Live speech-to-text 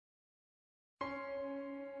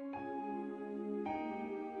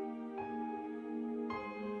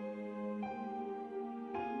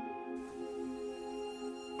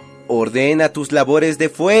ordena tus labores de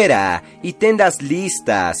fuera y tenlas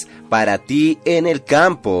listas para ti en el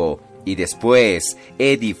campo. Y después,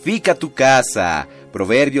 edifica tu casa.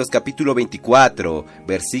 Proverbios capítulo 24,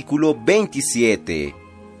 versículo 27.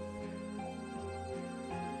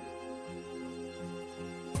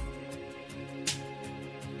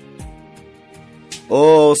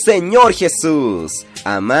 Oh Señor Jesús,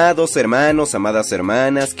 amados hermanos, amadas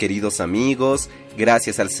hermanas, queridos amigos,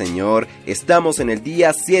 gracias al Señor, estamos en el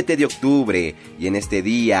día 7 de octubre y en este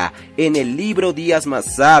día, en el libro Días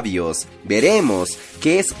más sabios, veremos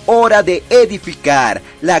que es hora de edificar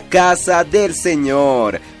la casa del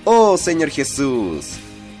Señor. Oh Señor Jesús.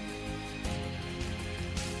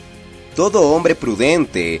 Todo hombre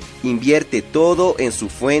prudente invierte todo en su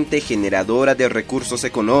fuente generadora de recursos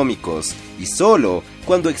económicos y solo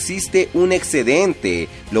cuando existe un excedente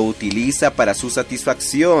lo utiliza para su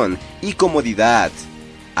satisfacción y comodidad.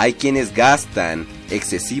 Hay quienes gastan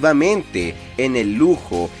excesivamente en el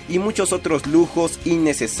lujo y muchos otros lujos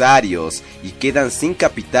innecesarios y quedan sin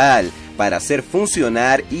capital para hacer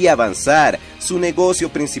funcionar y avanzar su negocio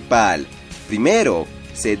principal. Primero,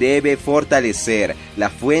 se debe fortalecer la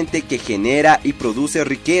fuente que genera y produce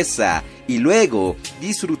riqueza y luego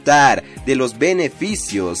disfrutar de los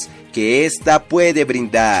beneficios que ésta puede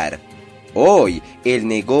brindar. Hoy el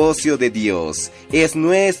negocio de Dios es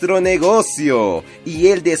nuestro negocio y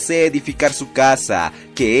Él desea edificar su casa,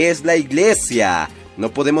 que es la iglesia.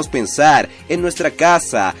 No podemos pensar en nuestra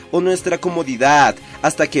casa o nuestra comodidad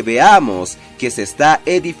hasta que veamos que se está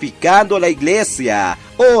edificando la iglesia.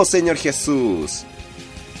 ¡Oh Señor Jesús!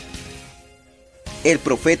 El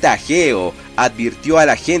profeta Ageo advirtió a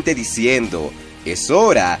la gente diciendo: es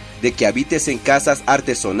hora de que habites en casas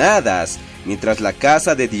artesonadas, mientras la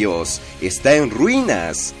casa de Dios está en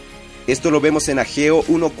ruinas. Esto lo vemos en Ageo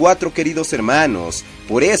 1:4, queridos hermanos.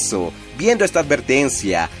 Por eso, viendo esta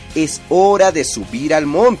advertencia, es hora de subir al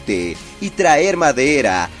monte y traer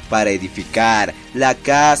madera para edificar la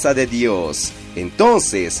casa de Dios.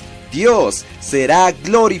 Entonces, Dios será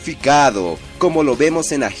glorificado, como lo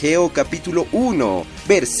vemos en Ageo capítulo 1,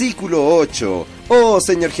 versículo 8. ¡Oh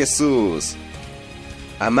Señor Jesús!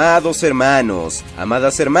 Amados hermanos,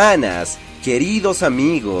 amadas hermanas, queridos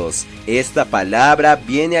amigos, esta palabra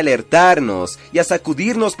viene a alertarnos y a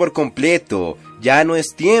sacudirnos por completo. Ya no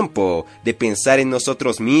es tiempo de pensar en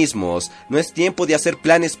nosotros mismos, no es tiempo de hacer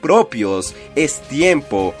planes propios, es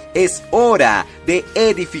tiempo, es hora de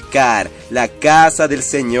edificar la casa del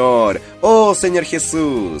Señor. ¡Oh Señor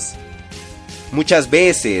Jesús! Muchas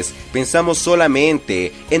veces pensamos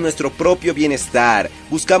solamente en nuestro propio bienestar,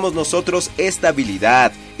 buscamos nosotros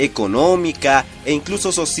estabilidad económica e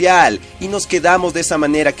incluso social y nos quedamos de esa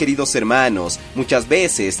manera, queridos hermanos, muchas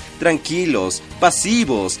veces tranquilos,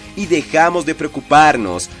 pasivos y dejamos de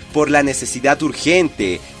preocuparnos por la necesidad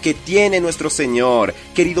urgente que tiene nuestro Señor.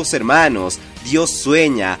 Queridos hermanos, Dios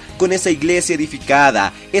sueña con esa iglesia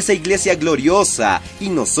edificada, esa iglesia gloriosa y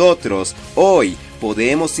nosotros hoy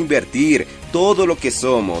podemos invertir todo lo que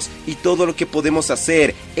somos y todo lo que podemos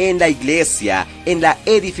hacer en la iglesia, en la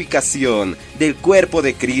edificación del cuerpo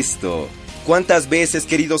de Cristo. ¿Cuántas veces,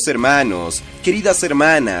 queridos hermanos, queridas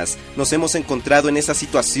hermanas, nos hemos encontrado en esa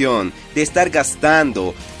situación de estar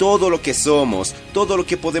gastando todo lo que somos, todo lo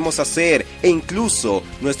que podemos hacer e incluso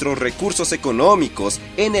nuestros recursos económicos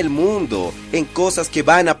en el mundo, en cosas que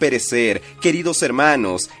van a perecer? Queridos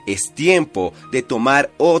hermanos, es tiempo de tomar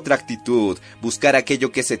otra actitud, buscar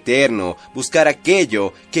aquello que es eterno, buscar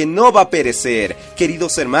aquello que no va a perecer.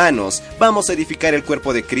 Queridos hermanos, vamos a edificar el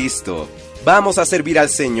cuerpo de Cristo. Vamos a servir al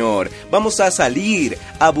Señor, vamos a salir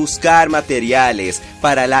a buscar materiales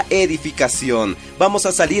para la edificación, vamos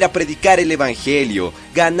a salir a predicar el Evangelio,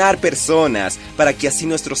 ganar personas para que así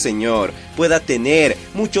nuestro Señor pueda tener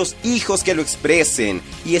muchos hijos que lo expresen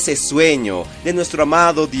y ese sueño de nuestro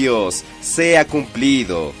amado Dios sea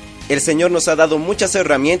cumplido. El Señor nos ha dado muchas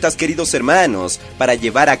herramientas, queridos hermanos, para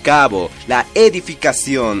llevar a cabo la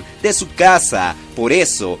edificación de su casa. Por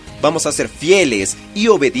eso, vamos a ser fieles y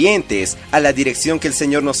obedientes a la dirección que el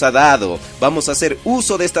Señor nos ha dado. Vamos a hacer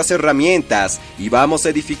uso de estas herramientas y vamos a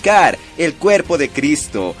edificar el cuerpo de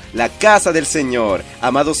Cristo, la casa del Señor.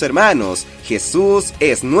 Amados hermanos, Jesús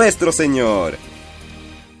es nuestro Señor.